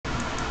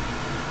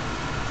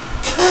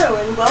Hello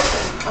and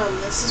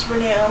welcome. This is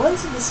Renee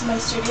Owens and this is my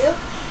studio,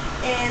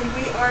 and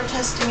we are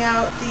testing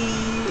out the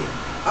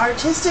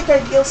Artistic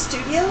Ideal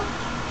Studio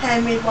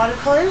Handmade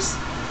Watercolors.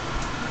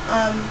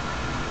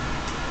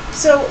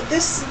 So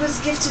this was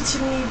gifted to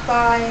me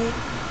by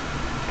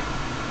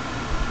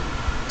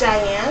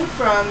Diann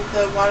from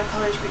the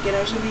Watercolors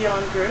Beginners and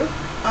Beyond group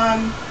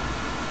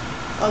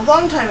a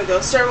long time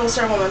ago, several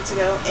months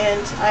ago,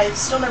 and I've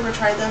still never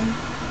tried them.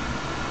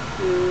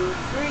 2,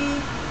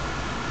 3.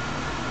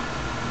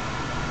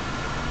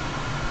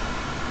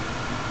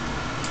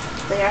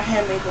 They are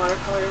handmade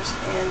watercolors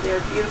and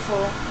they're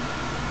beautiful,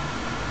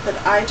 but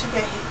I took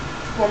a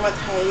 4-month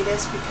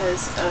hiatus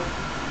because of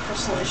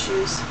personal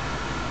issues.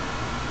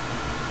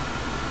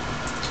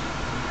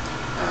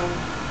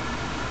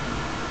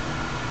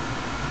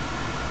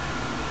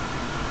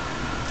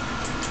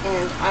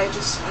 And I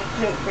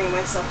couldn't bring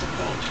myself to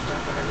paint for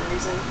whatever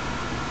reason.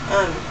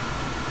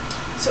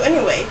 So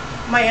anyway,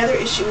 my other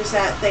issue is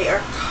that they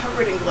are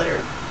covered in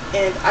glitter,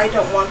 and I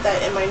don't want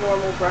that in my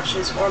normal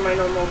brushes or my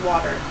normal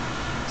water.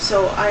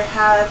 So I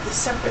have this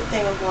separate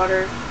thing of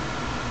water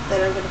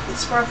that I'm going to put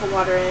sparkle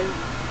water in,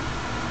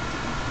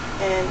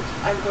 and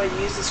I'm going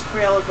to use this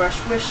Crayola brush,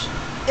 which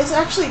is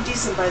actually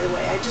decent, by the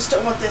way. I just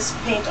don't want this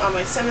paint on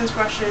my Simmons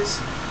brushes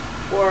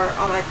or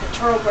on my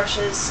pictorial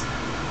brushes,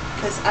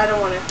 because I don't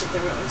want it to get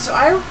the ruin. So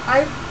I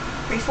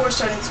before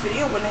starting this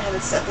video, went ahead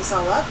and set this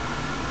all up.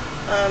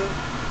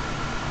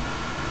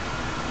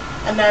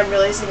 And now I'm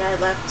realizing I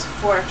left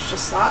 4 extra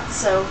slots.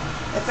 So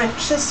if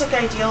Artistic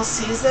Ideal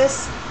sees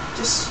this,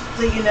 just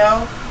so you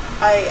know,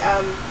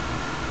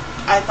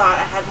 I thought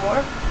I had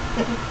more.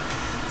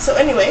 So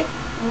anyway,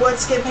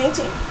 let's get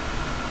painting.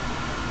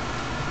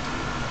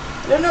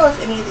 I don't know if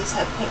any of these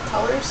have paint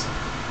colors,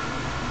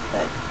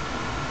 but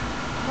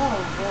oh,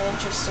 very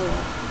interesting.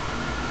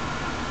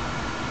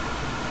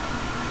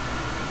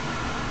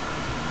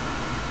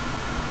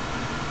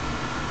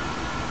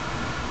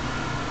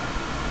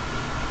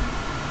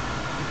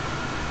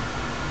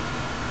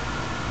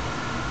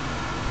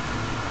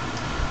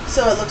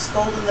 So it looks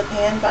gold in the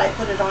pan, but I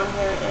put it on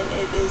here and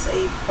it is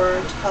a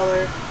burnt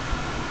color,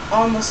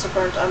 almost a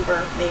burnt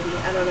umber, maybe,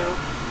 I don't know.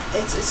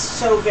 It's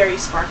so very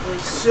sparkly,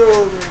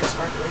 so very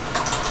sparkly.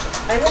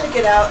 I'm going to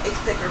get out a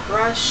thicker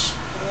brush,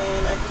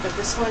 and I pick up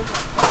this one. I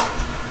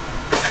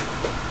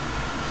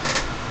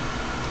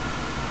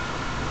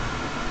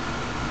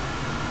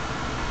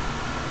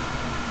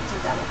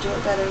think that will do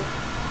it better.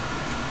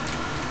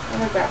 I'm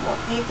going to grab more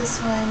paint this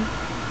one.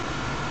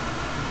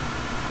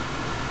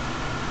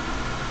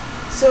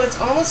 So it's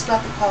almost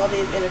got the quality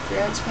of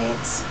interference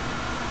paints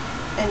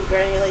and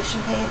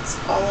granulation paints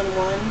all in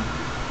one.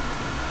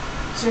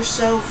 So they're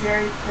so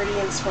very pretty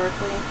and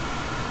sparkly.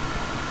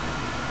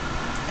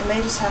 I may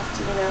just have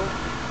to,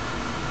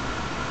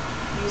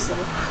 use them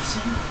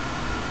often.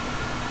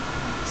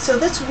 So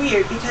that's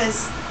weird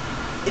because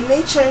it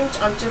may change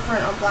on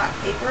black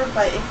paper,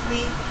 but if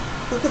we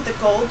look at the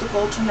gold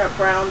turned out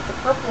brown, the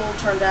purple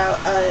turned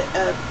out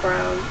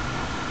brown.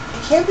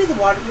 It can't be the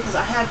water because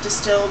I have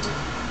distilled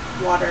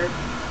water.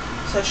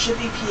 So it should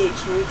be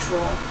pH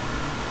neutral.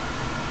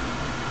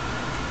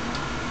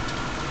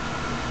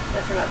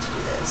 I forgot to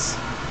do this.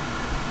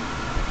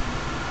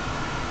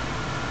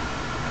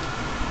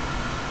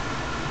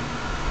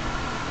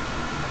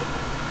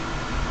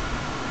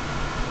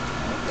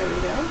 Right, there we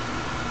go.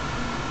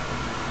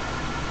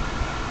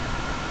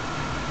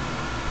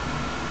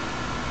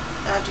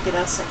 I have to get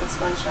out a second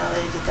sponge now that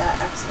I did that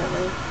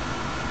accidentally.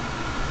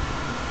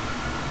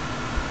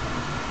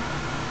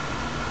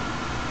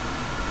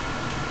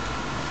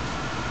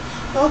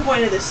 The whole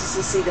point of this is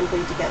to see them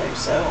bleed together,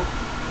 so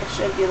it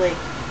shouldn't be like,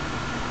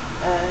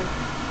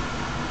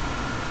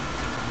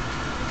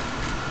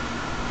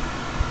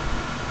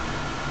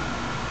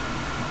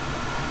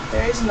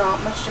 there is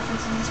not much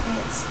difference in these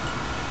paints.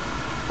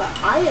 But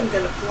I am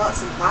going to pull out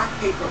some black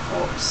paper,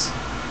 folks,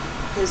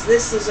 because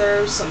this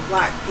deserves some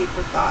black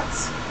paper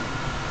thoughts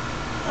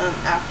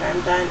after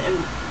I'm done,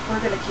 and we're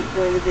going to keep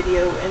doing the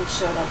video and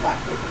show it on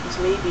black paper, because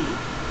maybe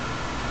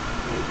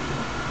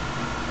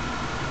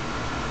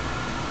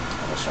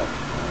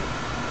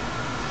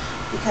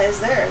because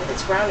there,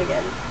 it's brown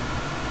again.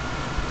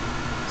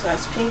 So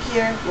it's pink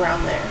here,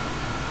 brown there.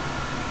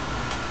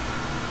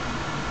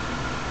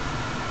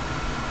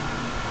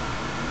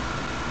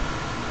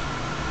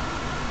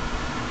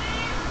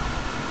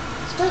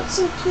 It's got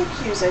some pink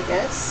hues, I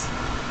guess.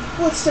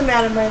 What's the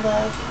matter, my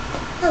love?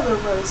 Hello,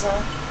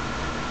 Rosa.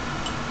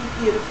 You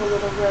beautiful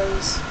little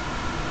rose.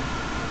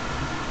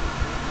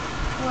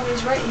 Oh,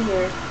 he's right in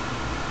here.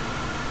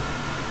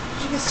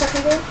 Did you get stuck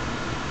in there?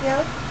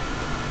 Yeah?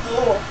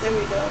 Oh, there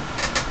we go.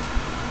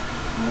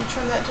 I'm going to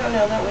trim that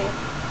toenail, don't we?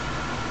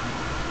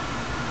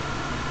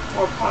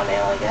 Or paw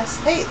nail, I guess.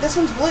 Hey, this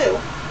one's blue.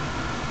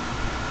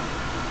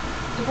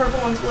 The purple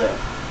one's blue.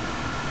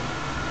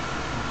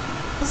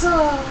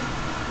 Huzzah!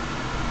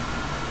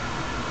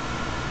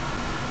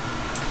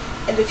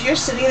 And if you're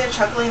sitting there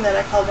chuckling that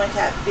I called my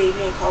cat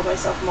baby and called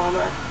myself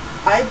mama,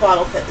 I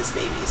bottle fed this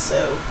baby,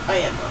 so I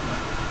am mama.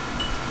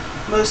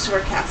 Most of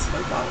our cats have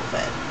been bottle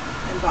fed.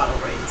 and bottle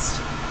raised.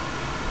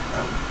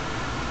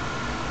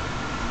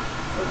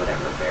 For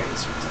whatever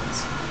various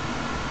reasons.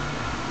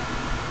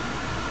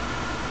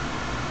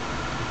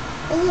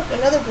 Oh look,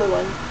 another blue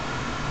one.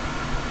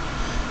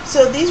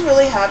 So these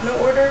really have no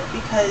order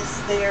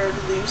because they are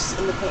loose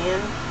in the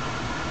pan.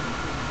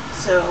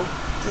 So,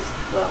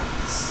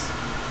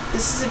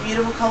 this is a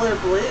beautiful color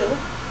blue.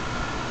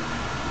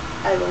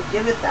 I will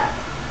give it that.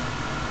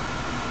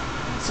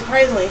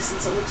 Surprisingly,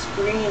 since it looks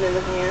green in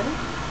the pan.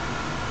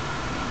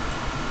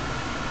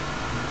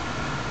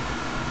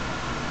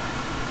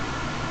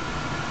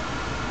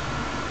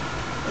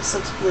 This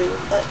looks blue,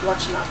 but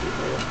watch it not be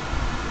blue.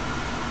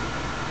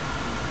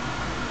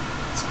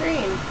 It's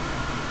green.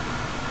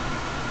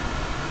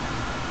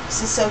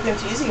 This is so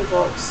confusing,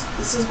 folks.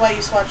 This is why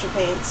you swatch your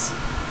paints.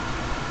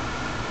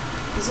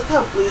 Because look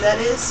how blue that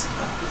is.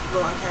 Oh, it's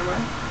blue on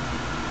camera.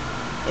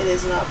 It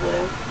is not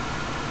blue.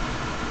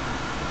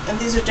 And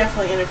these are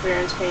definitely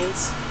interference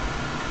paints.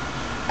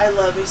 I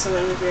love me some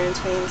interference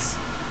paints.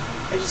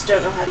 I just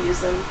don't know how to use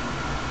them.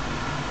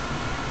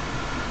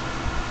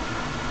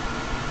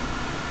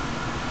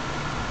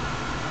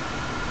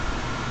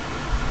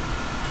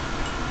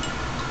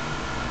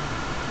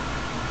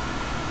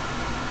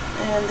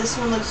 And this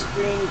one looks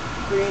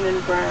green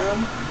and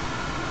brown.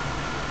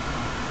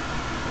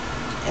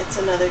 It's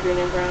another green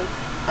and brown.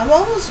 I'm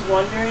almost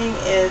wondering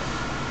if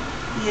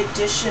the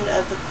addition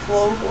of the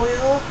clove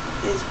oil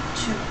is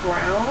too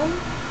brown.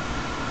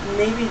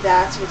 Maybe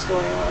that's what's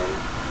going on.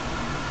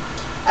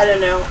 I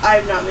don't know. I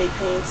have not made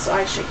paints, so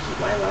I should keep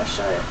my mouth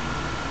shut.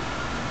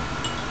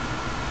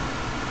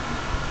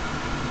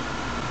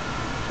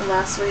 And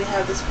lastly, we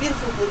have this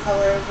beautiful blue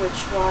color,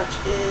 which watch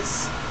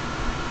is...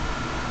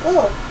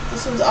 Oh,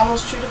 this one's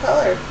almost true to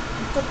color.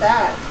 Look at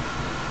that.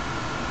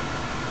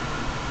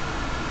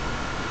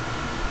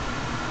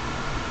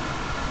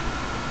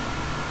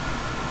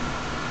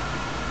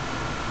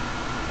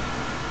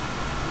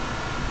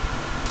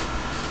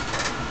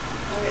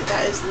 Alright,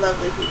 that is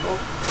lovely, people.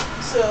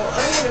 So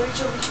I'm going to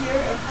reach over here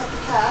and pet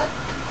the cat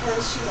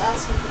because she's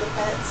asking for the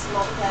pets and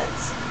all the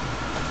pets.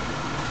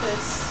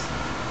 Because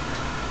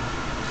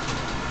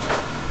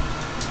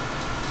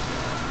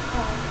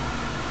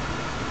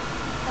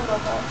how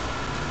about that?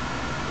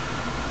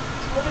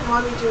 So what did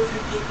Mommy do with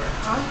her paper,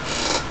 huh?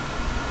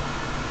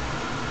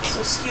 So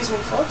excuse me,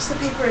 folks, the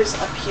paper is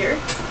up here,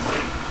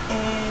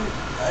 and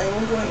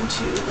I'm going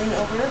to lean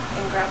over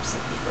and grab some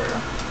paper.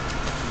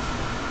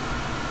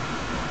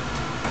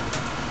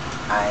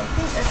 I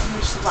think I can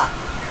reach the lock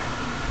from here.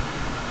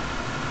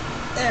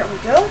 There we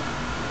go.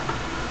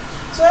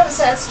 So I have a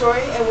sad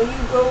story, and when you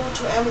go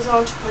to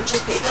Amazon to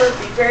purchase paper,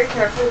 be very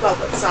careful about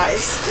what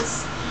size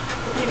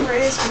the paper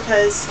is,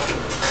 because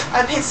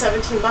I paid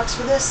 17 bucks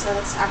for this, and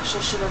it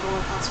actually should have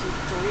only cost me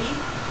 3.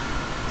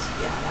 So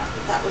yeah,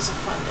 that was a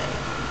fun day.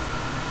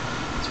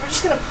 So we're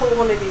just going to pull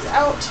one of these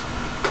out.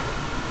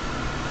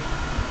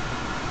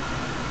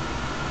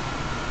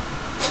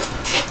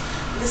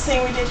 This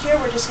thing we did here,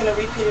 we're just going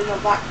to repeat it on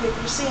black paper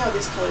to see how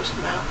these colors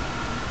come out.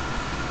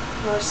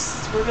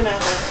 We're going to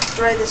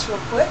dry this real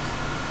quick.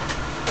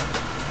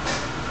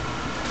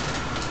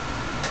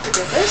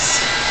 Forget this.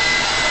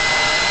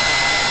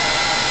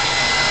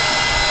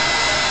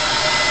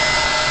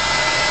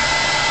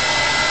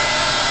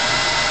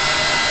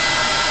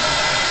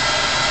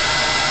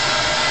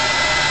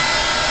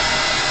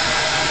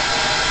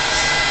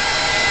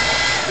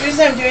 The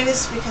reason I'm doing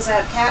this is because I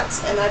have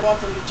cats and I don't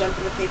want them to jump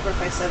in the paper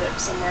if I set it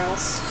somewhere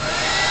else.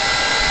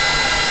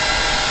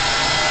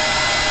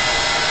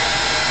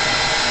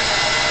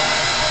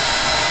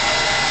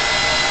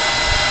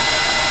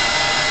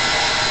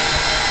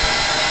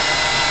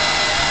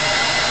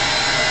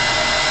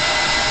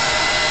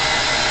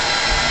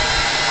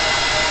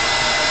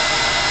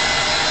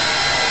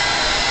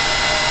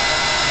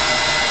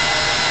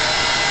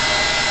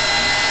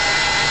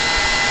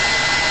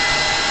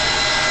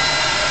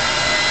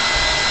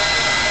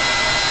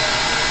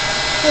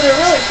 So they're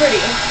really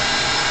pretty,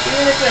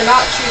 even if they're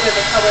not true to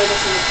the color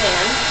that's in the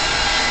pan.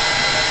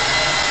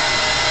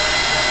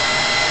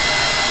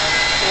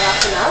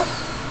 That's enough.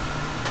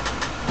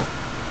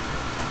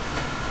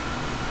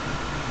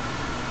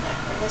 Right,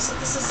 we're going to set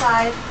this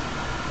aside,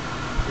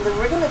 and then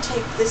we're going to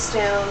take this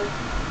down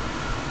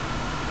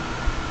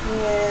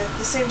with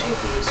the same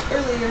tape we used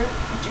earlier,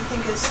 which I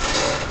think is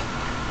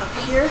up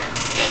here.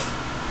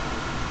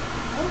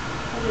 Oh,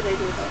 what did I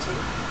do with that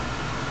tape?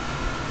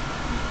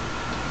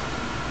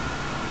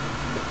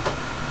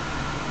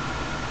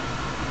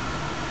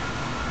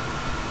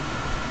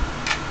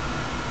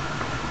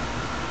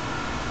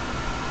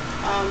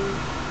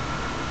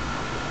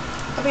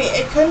 I mean,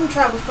 it couldn't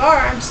travel far.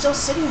 I'm still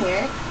sitting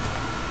here,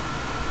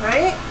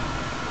 right?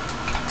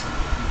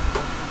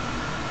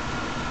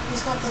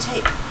 He's got the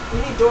tape.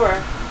 We need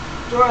Dora.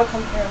 Dora will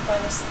come here and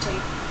find us the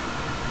tape.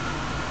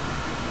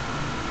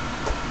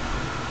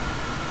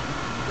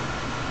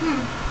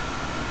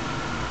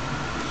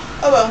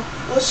 Oh well,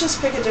 let's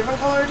just pick a different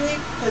color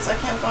tape because I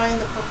can't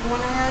find the purple one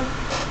I had.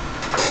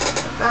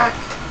 Put it back.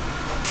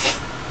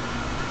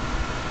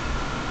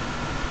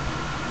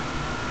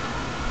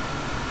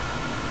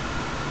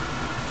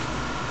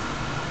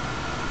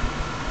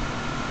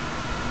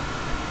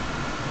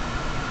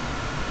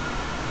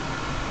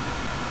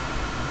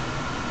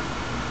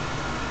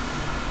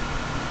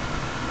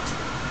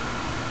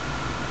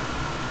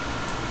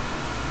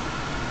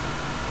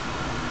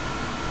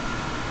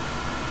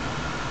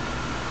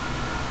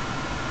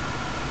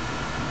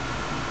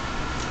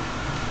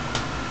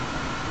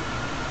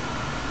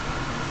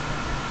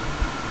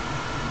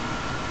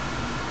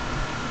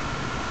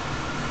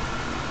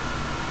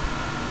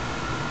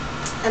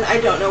 And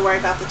I don't know where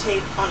I got the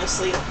tape,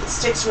 honestly. It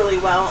sticks really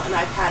well, and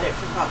I've had it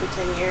for probably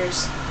 10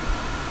 years.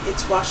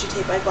 It's washi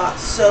tape I bought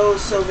so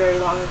very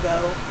long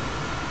ago.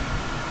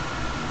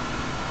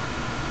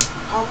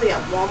 Probably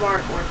at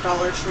Walmart or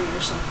Dollar Tree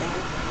or something.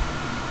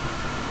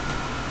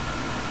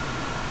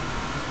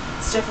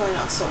 It's definitely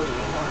not sold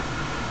anymore.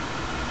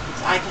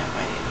 So I can't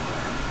find it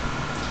anywhere.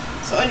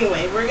 So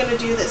anyway, we're going to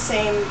do the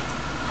same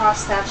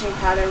cross-stitching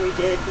pattern we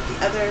did with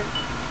the other.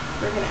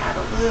 We're going to add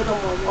a little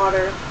more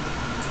water.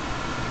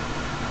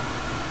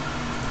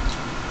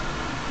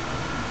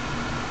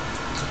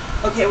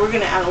 Okay, we're going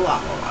to add a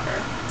lot more water.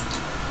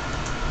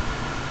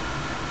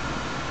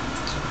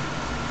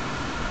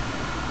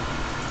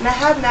 And I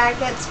have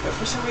magnets, but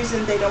for some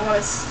reason they don't want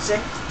to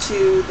stick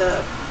to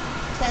the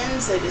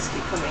pins. They just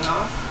keep coming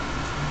off.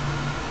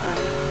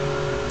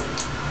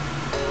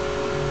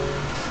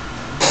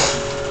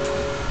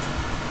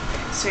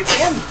 So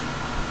again.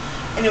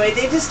 Anyway,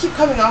 they just keep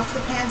coming off the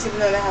pans even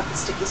though they have the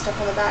sticky stuff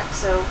on the back.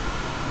 So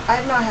I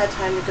have not had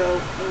time to go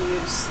and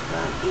use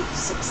the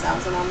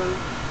 86,000 on them.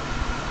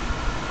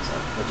 So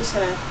we're just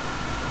going to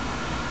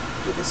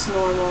do this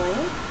normally.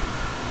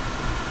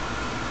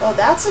 Oh,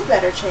 that's a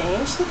better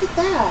change. Look at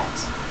that.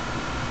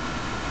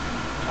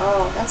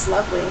 Oh, that's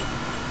lovely.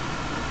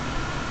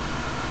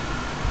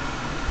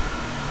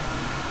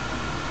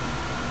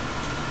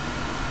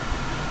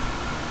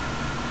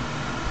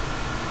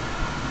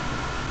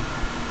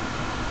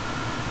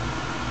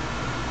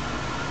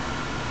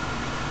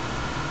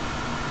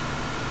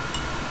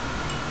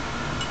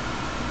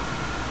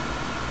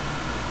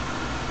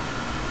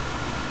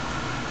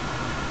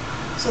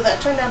 So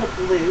that turned out a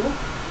blue.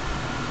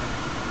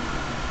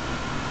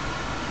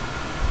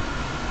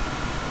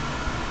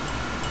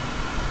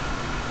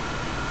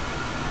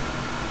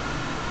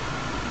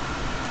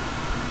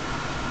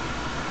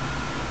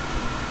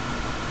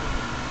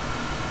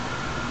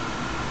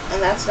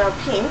 And that's now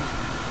pink.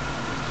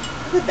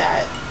 Look at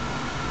that.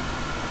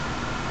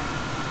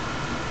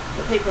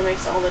 The paper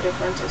makes all the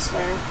difference, I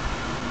swear.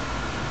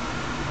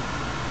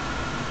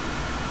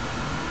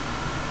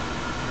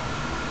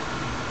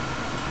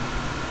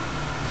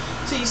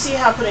 So you see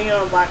how putting it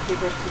on black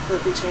paper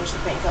completely changed the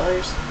paint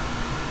colors?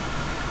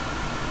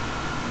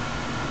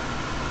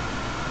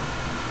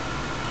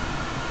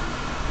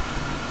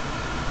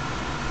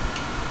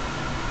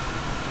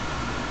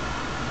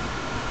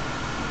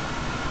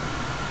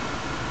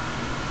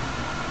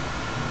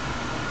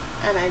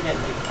 And I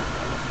didn't leave enough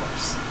room, of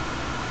course.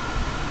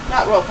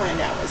 Not well planned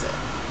out, was it?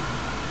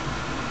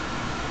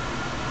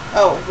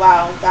 Oh,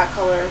 wow, that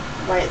color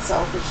by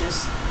itself is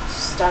just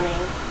stunning.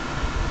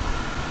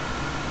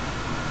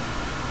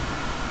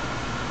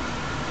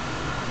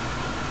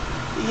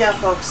 Yeah,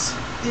 folks,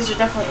 these are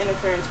definitely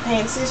interference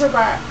paints. These are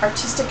by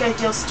Artistic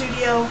Ideal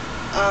Studio.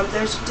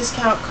 There's a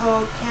discount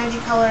code, Candy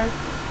Color.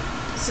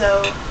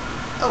 So,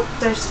 oh,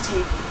 there's the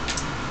tape.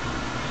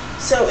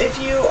 So if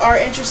you are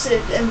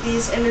interested in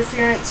these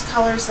interference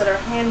colors that are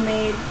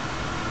handmade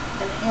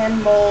and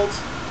hand mold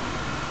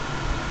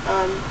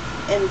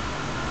and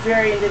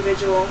very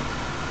individual,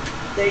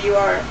 there you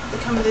are. They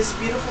come in this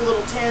beautiful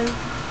little tin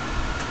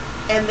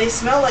and they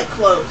smell like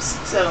cloves.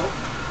 So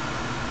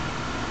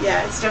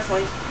yeah, it's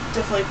definitely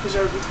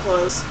preserved with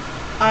cloves.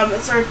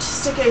 It's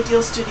Artistic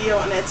Ideal Studio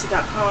on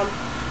Etsy.com.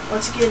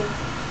 Once again,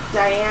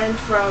 Diann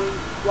from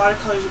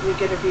Watercolors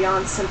Beginners and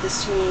Beyond sent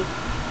this to me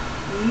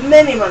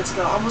many months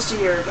ago, almost a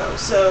year ago.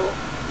 So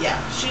yeah,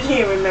 she didn't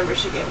even remember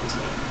she gave them to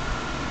me,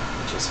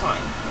 which is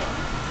fine.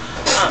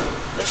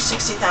 There's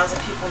 60,000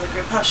 people in the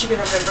group. How's she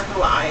gonna remember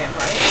who I am,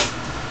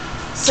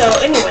 right? So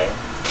anyway,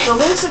 the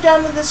links are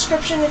down in the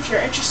description if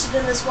you're interested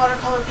in this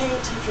watercolor paint,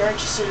 if you're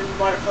interested in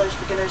Watercolors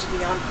Beginners and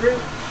Beyond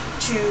group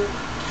to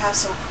have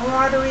some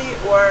camaraderie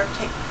or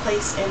take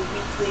place in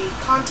weekly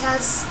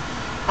contests.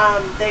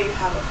 There you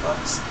have it,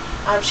 folks.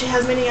 She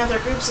has many other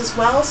groups as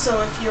well,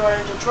 so if you are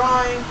into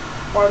drawing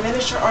or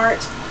miniature art,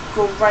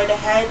 go right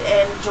ahead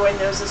and join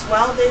those as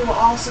well. They will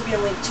also be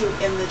linked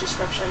to in the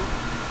description.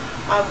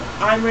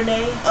 I'm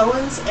Renee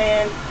Owens,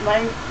 and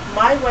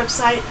my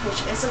website,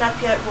 which isn't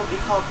up yet, will be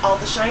called All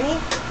the Shiny,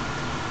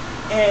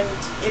 and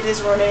it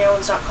is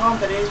reneeowens.com,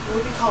 but it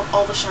will be called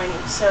All the Shiny.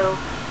 So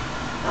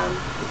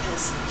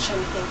because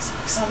shiny things,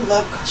 because I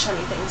love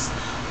shiny things.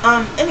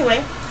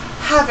 Anyway,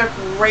 have a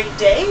great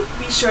day.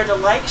 Be sure to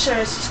like, share,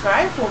 and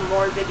subscribe for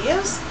more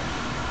videos.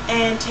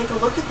 And take a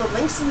look at the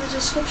links in the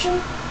description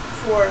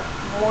for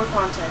more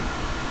content.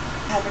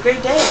 Have a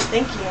great day.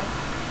 Thank you.